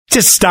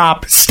Just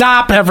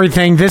stop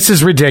everything. This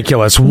is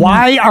ridiculous.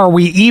 Why are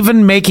we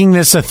even making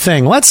this a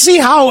thing? Let's see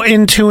how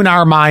in tune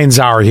our minds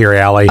are here,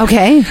 Allie.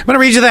 Okay. I'm going to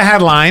read you the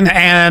headline,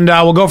 and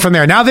we'll go from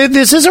there. Now,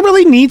 this is a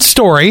really neat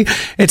story.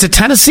 It's a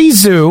Tennessee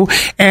zoo,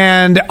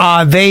 and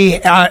they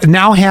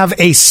now have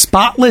a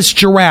spotless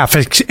giraffe.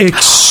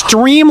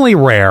 Extremely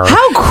rare.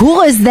 How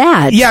cool is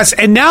that? Yes,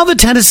 and now the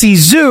Tennessee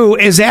Zoo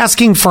is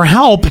asking for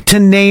help to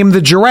name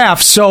the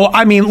giraffe. So,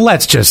 I mean,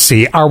 let's just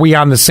see. Are we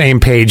on the same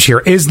page here?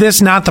 Is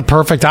this not the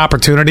perfect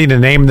opportunity to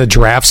name the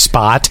giraffe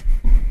Spot?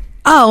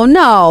 Oh,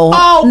 no.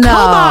 Oh, no.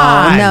 come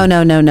on.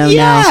 No.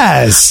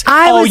 Yes.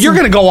 You're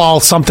going to go all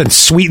something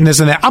sweet and this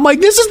and that. I'm like,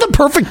 this is the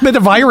perfect bit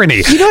of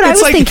irony. You know what I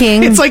was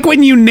thinking? It's like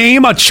when you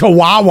name a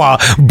Chihuahua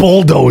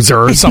Bulldozer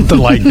or something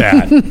like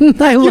that. You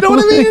know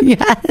what I mean?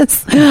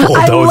 Yes. Bulldozer.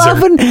 I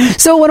love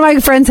so one of my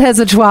friends has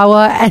a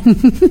Chihuahua and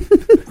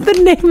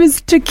the name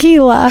is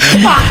Tequila.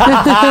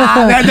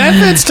 that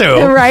fits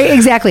too. Right,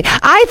 exactly.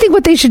 I think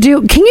what they should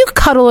do, can you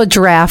cuddle a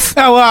giraffe?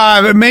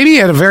 Oh,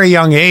 maybe at a very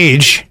young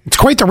age. It's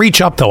quite the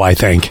reach up, though, I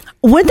think.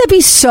 Wouldn't that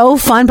be so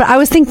fun? But I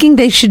was thinking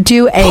they should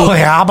do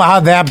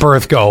how'd that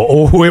birth go?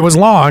 Oh, it was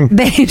long.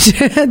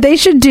 They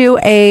should do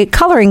a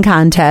coloring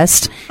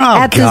contest.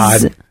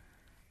 God.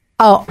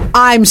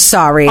 I'm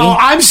sorry. Oh,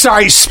 I'm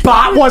sorry.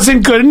 Spot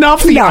wasn't good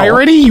enough? The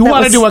irony? You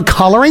want to do a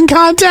coloring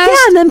contest?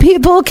 Yeah, and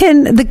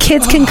then the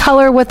kids can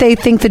color what they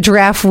think the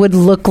giraffe would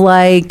look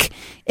like.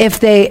 Because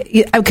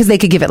they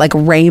could give it like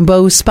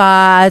rainbow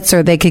spots,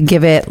 or they could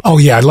give it. Oh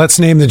yeah, let's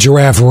name the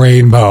giraffe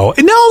Rainbow.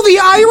 No, the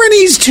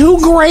irony's too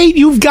great.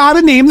 You've got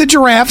to name the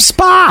giraffe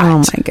Spot.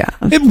 Oh my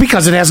god!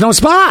 Because it has no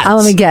spots.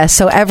 Let me guess.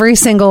 So every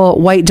single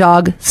white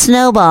dog,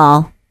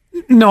 Snowball.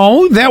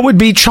 No, that would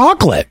be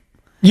Chocolate.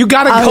 You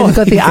got to go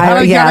the the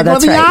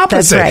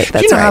opposite. That's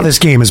right. You know how this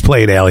game is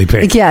played, Allie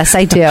Pink. Yes,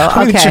 I do.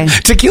 Okay.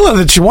 Tequila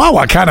the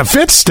Chihuahua kind of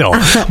fits still.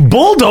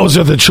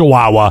 Bulldozer the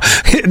Chihuahua,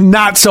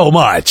 not so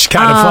much.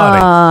 Kind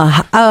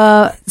of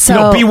funny.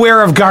 So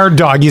beware of guard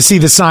dog. You see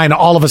the sign,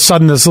 all of a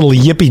sudden this little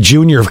Yippee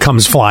Junior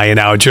comes flying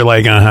out. You're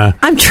like,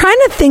 I'm trying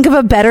to think of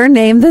a better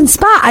name than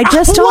Spot. I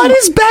just don't. What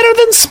is better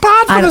than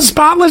Spot for the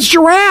spotless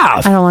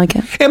giraffe? I don't like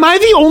it. Am I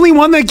the only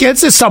one that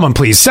gets this? Someone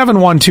please,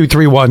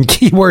 71231,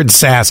 keyword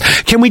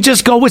sass. Can we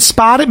just go with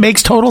Spot? It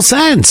makes total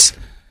sense.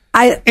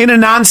 In a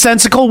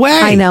nonsensical way.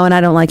 I know, and I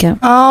don't like it.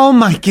 Oh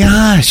my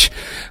gosh.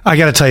 I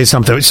got to tell you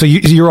something. So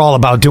you're all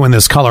about doing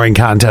this coloring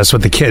contest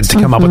with the kids to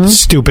come up with a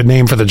stupid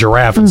name for the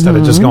giraffe instead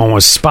of just going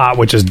with Spot,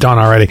 which is done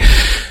already.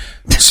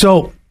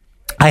 So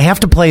I have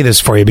to play this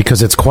for you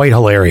because it's quite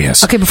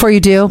hilarious. Okay, before you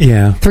do,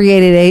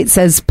 3888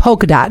 says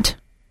polka dot.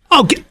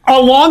 Okay,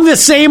 along the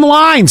same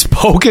lines,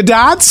 polka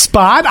dot,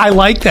 Spot. I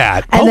like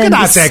that. Polka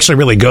dot's actually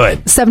really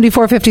good.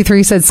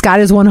 7453 said Scott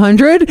is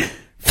 100.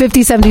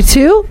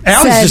 5072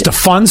 Allie's just a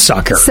fun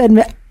sucker.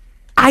 Said,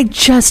 I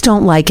just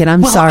don't like it.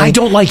 I'm sorry. I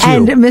don't like you.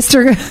 And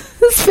Mr.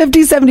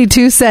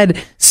 5072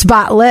 said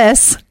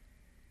spotless.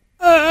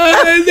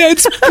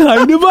 That's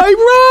kind of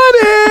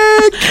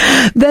ironic.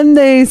 Then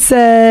they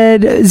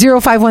said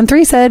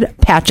 0513 said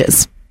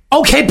patches.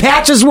 Okay,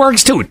 patches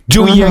works too.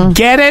 Do you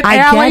get it, I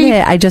Allie?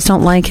 get it. I just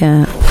don't like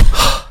it.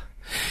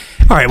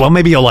 All right, well,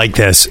 maybe you'll like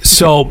this.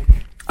 So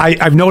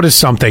I've noticed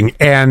something,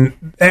 and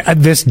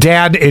this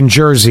dad in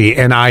Jersey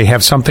and I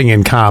have something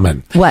in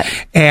common. What?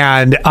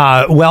 And,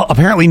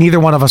 apparently neither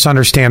one of us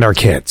understand our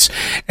kids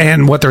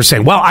and what they're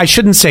saying. Well, I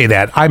shouldn't say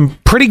that. I'm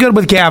pretty good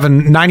with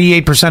Gavin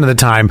 98% of the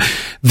time.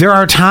 There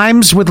are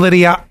times with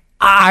Lydia,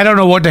 I don't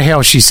know what the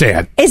hell she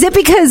said. Is it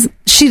because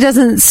she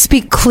doesn't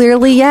speak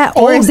clearly yet,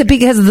 or is it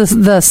because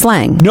of the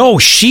slang? No,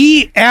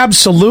 she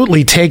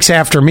absolutely takes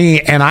after me,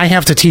 and I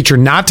have to teach her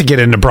not to get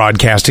into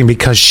broadcasting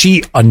because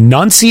she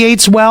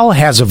enunciates well,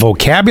 has a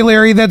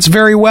vocabulary that's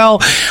very well.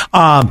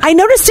 I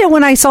noticed it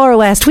when I saw her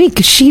last week.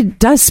 She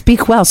does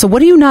speak well. So what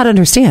do you not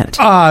understand?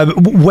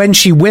 When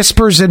she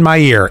whispers in my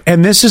ear,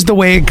 and this is the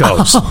way it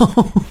goes.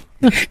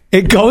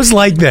 It goes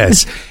like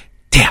this.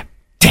 Damn.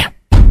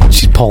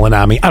 She's pulling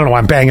on me. I don't know why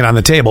I'm banging on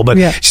the table, but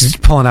she's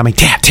pulling on me.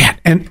 Dad.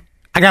 And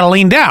I got to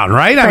lean down,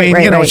 right? I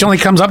mean, she only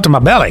comes up to my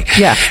belly.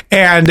 Yeah.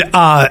 And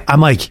I'm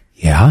like,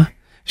 yeah?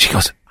 She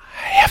goes,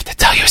 I have to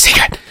tell you a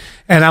secret.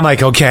 And I'm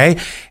like, okay.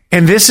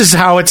 And this is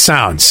how it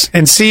sounds.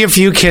 And see if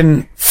you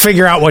can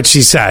figure out what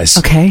she says.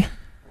 Okay.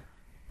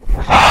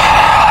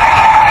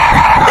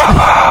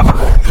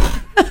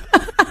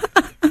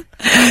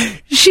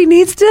 She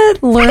needs to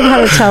learn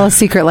how to tell a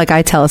secret like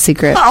I tell a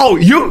secret.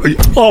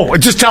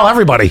 Just tell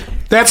everybody.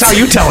 That's how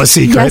you tell a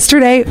secret.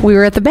 Yesterday, we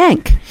were at the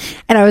bank,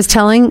 and I was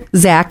telling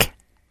Zach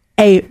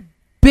a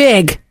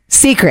big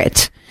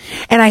secret.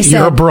 And I said,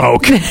 you're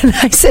broke. And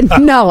I said,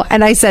 no.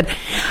 And I said,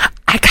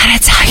 I got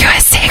to tell you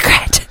a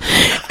secret.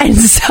 And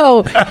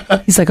so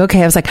he's like,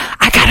 okay. I was like,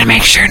 I got to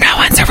make sure no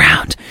one's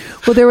around.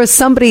 Well, there was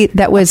somebody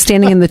that was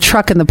standing in the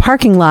truck in the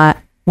parking lot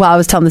while I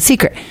was telling the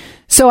secret.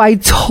 So I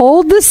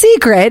told the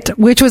secret,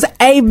 which was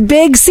a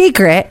big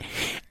secret.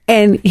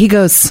 And he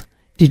goes,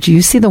 did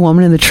you see the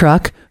woman in the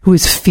truck who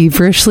was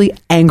feverishly,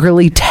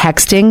 angrily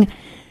texting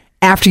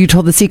after you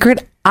told the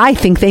secret? I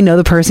think they know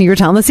the person you're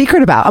telling the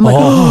secret about. I'm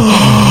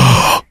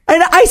like,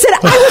 And I said,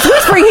 I was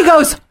whispering. He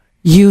goes,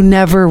 you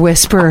never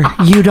whisper.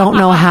 You don't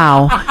know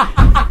how.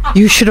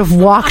 You should have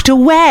walked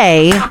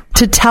away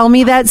to tell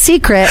me that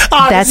secret.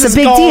 That's a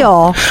big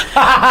deal.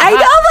 I'm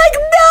like, no.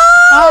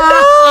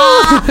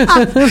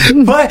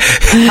 But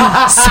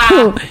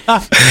so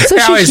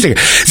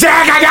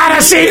Zach, I got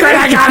a secret.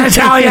 I gotta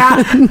tell you.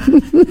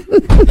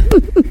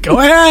 Go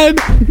ahead.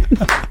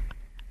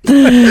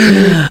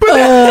 Because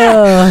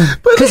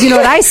you know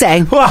what I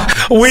say? Well,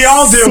 we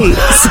all do.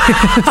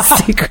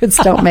 Secrets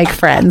don't make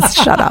friends.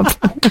 Shut up.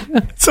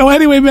 So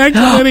anyway, back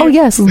to Lydia. Oh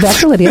yes, back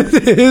to Lydia.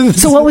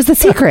 So what was the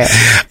secret?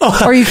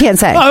 Or you can't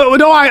say? No,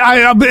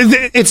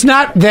 it's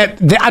not that.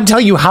 I'm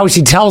telling you how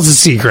she tells the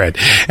secret.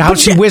 How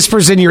she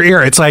whispers in your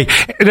ear. It's like,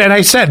 and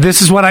I said,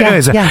 this is what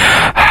I do.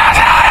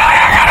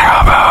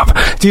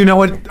 Do you know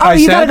what I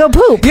said? You gotta go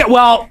poop. Yeah,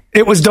 well,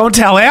 it was don't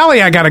tell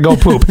Allie I gotta go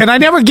poop. And I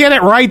never get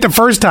it right the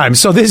first time.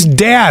 So this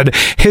dad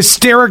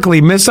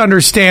hysterically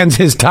misunderstands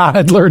his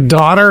toddler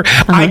daughter.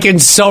 I can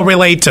so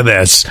relate to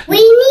this. We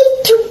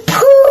need to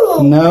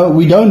poo. No,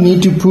 we don't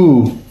need to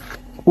poo.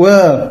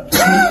 Well.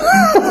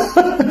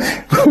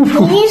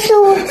 We need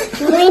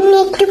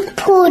to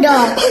poo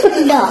dog.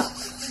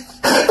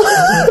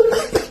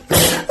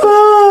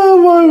 Oh,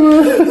 my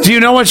God. Do you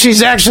know what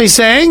she's actually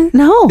saying?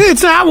 No.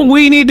 It's not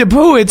we need to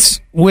poo.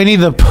 It's Winnie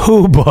the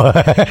Pooh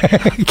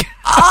bag.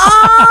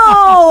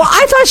 Oh,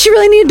 I thought she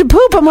really needed to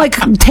poop. I'm like,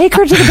 take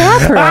her to the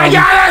bathroom. I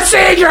got a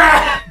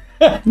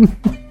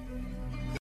secret.